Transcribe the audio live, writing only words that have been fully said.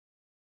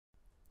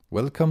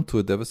Welcome to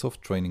a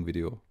Dewesoft training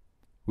video.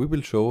 We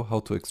will show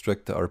how to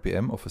extract the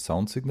RPM of a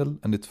sound signal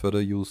and its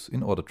further use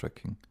in order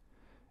tracking.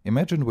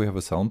 Imagine we have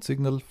a sound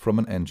signal from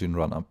an engine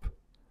run-up.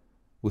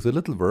 With a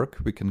little work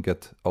we can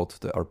get out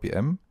the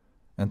RPM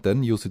and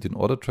then use it in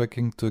order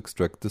tracking to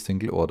extract the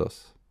single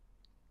orders.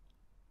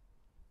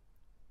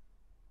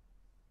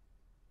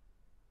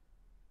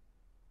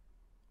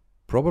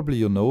 Probably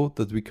you know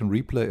that we can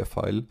replay a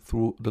file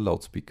through the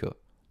loudspeaker.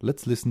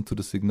 Let's listen to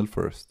the signal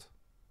first.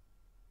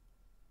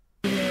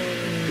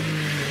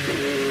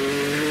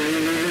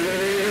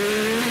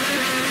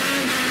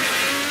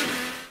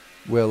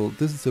 Well,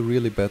 this is a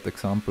really bad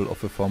example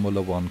of a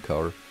Formula 1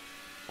 car,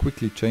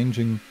 quickly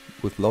changing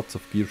with lots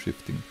of gear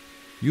shifting.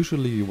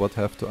 Usually you would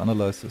have to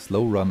analyze a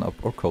slow run up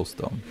or coast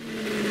down.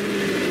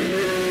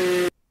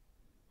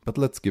 But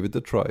let's give it a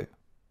try.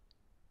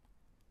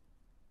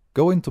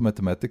 Go into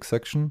Mathematics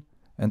section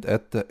and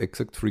add the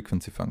exact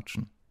frequency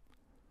function.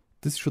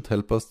 This should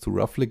help us to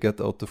roughly get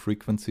out the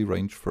frequency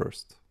range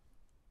first.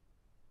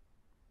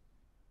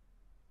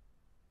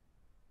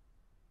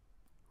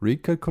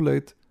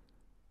 Recalculate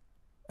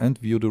and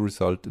view the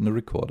result in the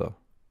recorder.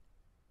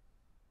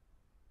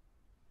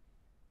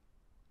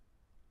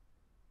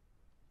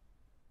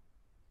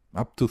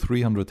 Up to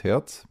 300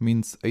 Hz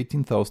means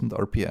 18,000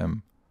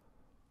 RPM.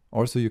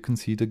 Also you can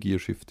see the gear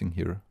shifting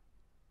here.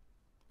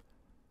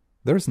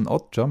 There's an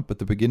odd jump at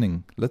the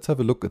beginning. Let's have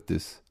a look at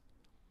this.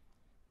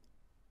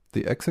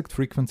 The exact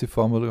frequency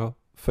formula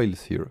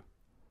fails here,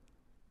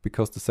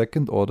 because the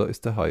second order is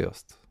the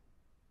highest.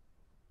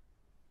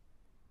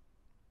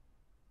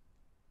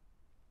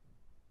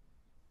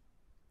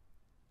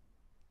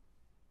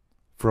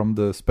 From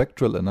the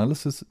spectral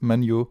analysis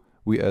menu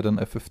we add an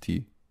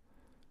FFT.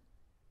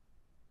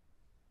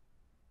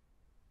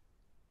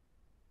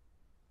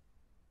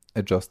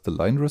 Adjust the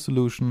line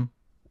resolution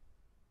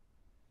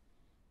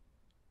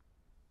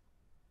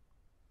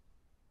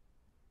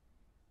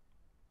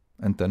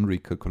and then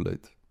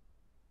recalculate.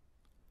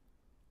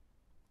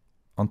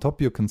 On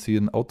top you can see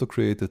an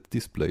auto-created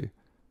display,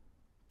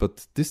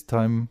 but this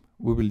time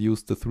we will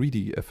use the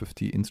 3D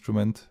FFT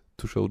instrument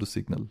to show the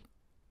signal.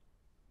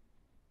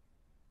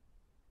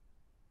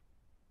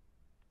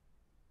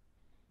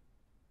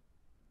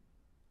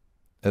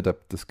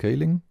 Adapt the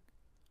scaling,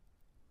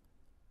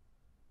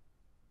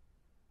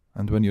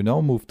 and when you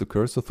now move the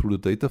cursor through the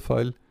data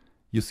file,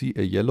 you see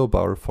a yellow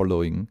bar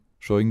following,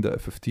 showing the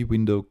FFT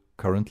window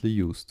currently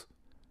used.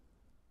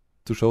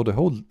 To show the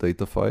whole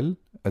data file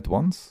at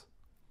once,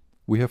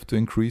 we have to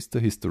increase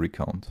the history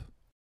count.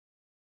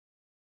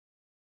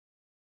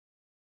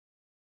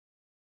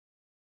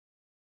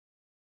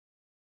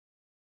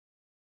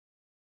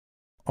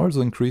 Also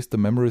increase the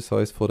memory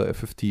size for the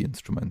FFT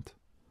instrument.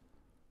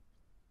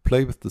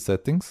 Play with the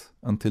settings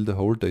until the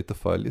whole data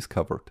file is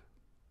covered.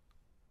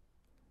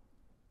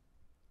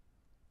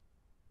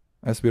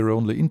 As we are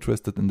only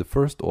interested in the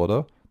first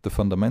order, the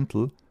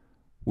fundamental,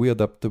 we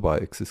adapt the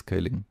y-axis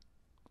scaling.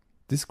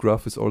 This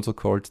graph is also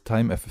called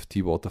time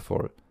FFT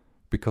waterfall,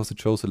 because it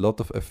shows a lot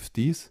of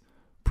FFTs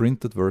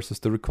printed versus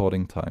the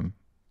recording time.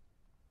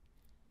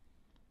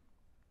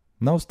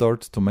 Now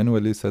start to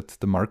manually set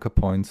the marker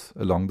points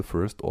along the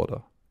first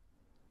order.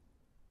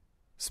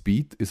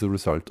 Speed is a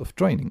result of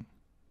training.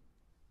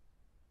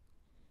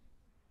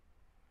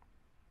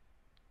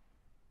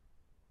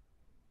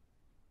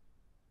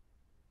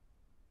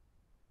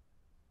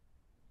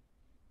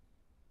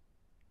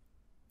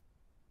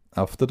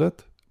 After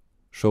that,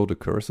 show the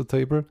cursor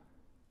table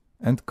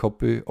and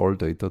copy all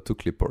data to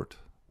clipboard.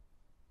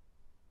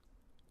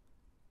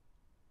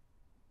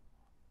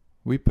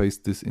 We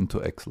paste this into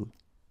Excel.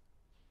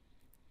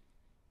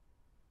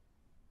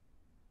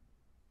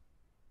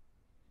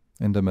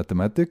 In the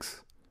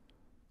mathematics,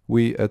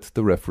 we add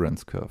the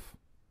reference curve.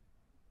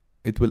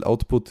 It will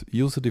output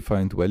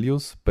user-defined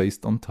values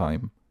based on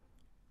time.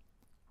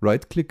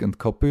 Right-click and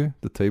copy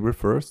the table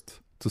first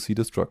to see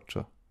the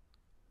structure.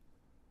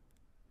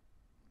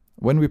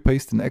 When we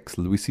paste in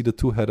Excel, we see the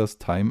two headers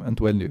time and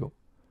value.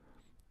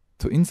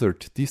 To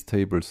insert these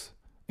tables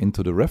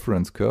into the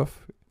reference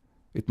curve,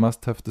 it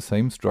must have the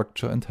same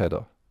structure and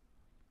header.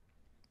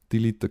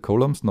 Delete the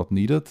columns not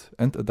needed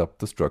and adapt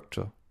the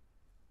structure.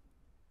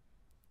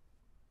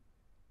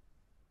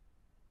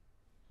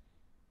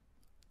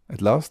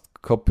 At last,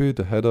 copy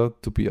the header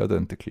to be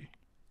identical.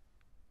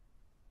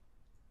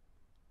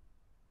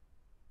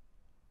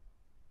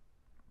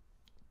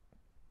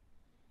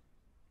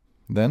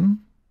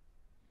 Then,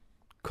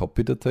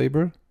 copy the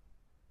table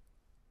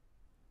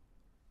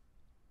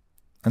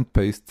and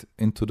paste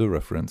into the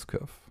reference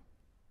curve.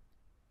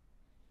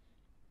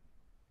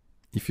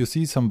 If you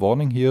see some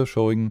warning here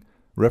showing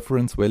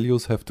reference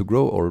values have to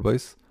grow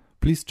always,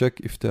 please check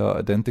if there are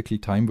identical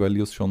time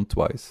values shown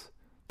twice,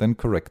 then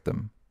correct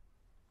them.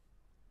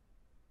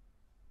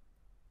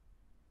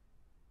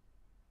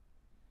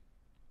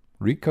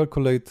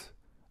 Recalculate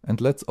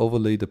and let's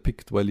overlay the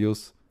picked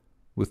values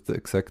with the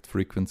exact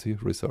frequency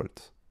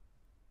result.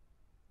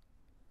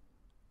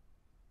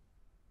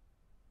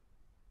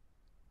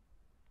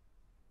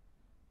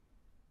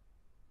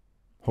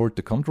 Hold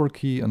the Ctrl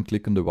key and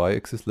click on the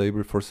Y-axis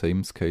label for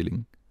same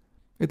scaling.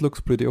 It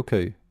looks pretty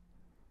okay.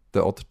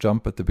 The odd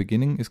jump at the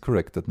beginning is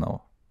corrected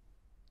now.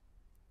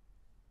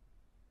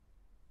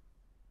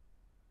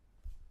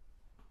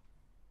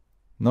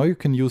 Now you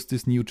can use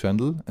this new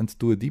channel and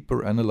do a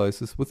deeper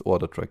analysis with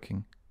order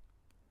tracking.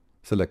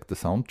 Select the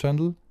sound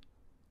channel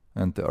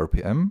and the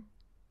RPM.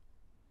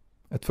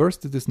 At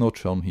first it is not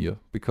shown here,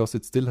 because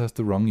it still has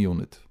the wrong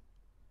unit.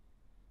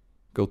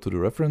 Go to the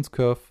reference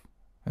curve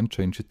and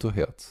change it to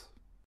Hertz.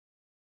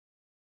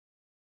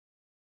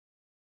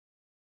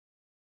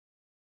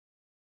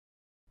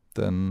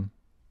 Then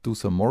do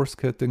some more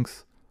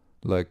settings,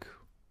 like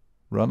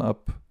run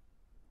up.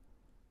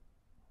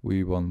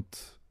 We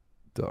want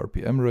the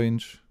RPM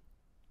range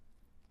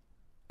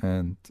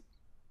and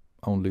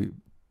only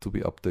to be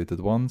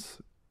updated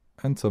once,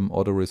 and some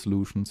other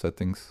resolution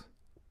settings.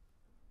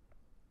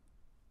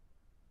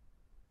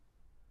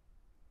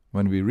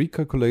 When we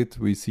recalculate,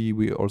 we see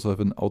we also have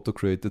an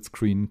auto-created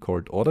screen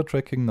called order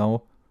tracking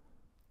now,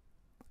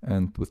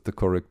 and with the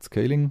correct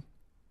scaling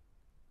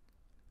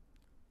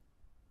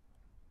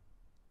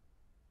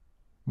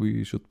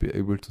we should be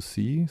able to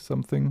see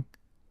something.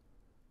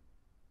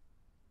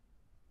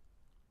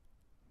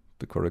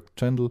 The correct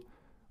channel.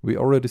 We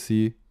already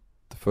see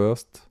the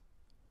first,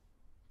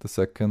 the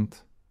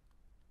second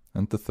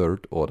and the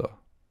third order.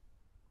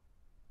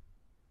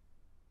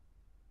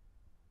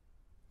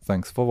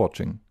 Thanks for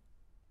watching.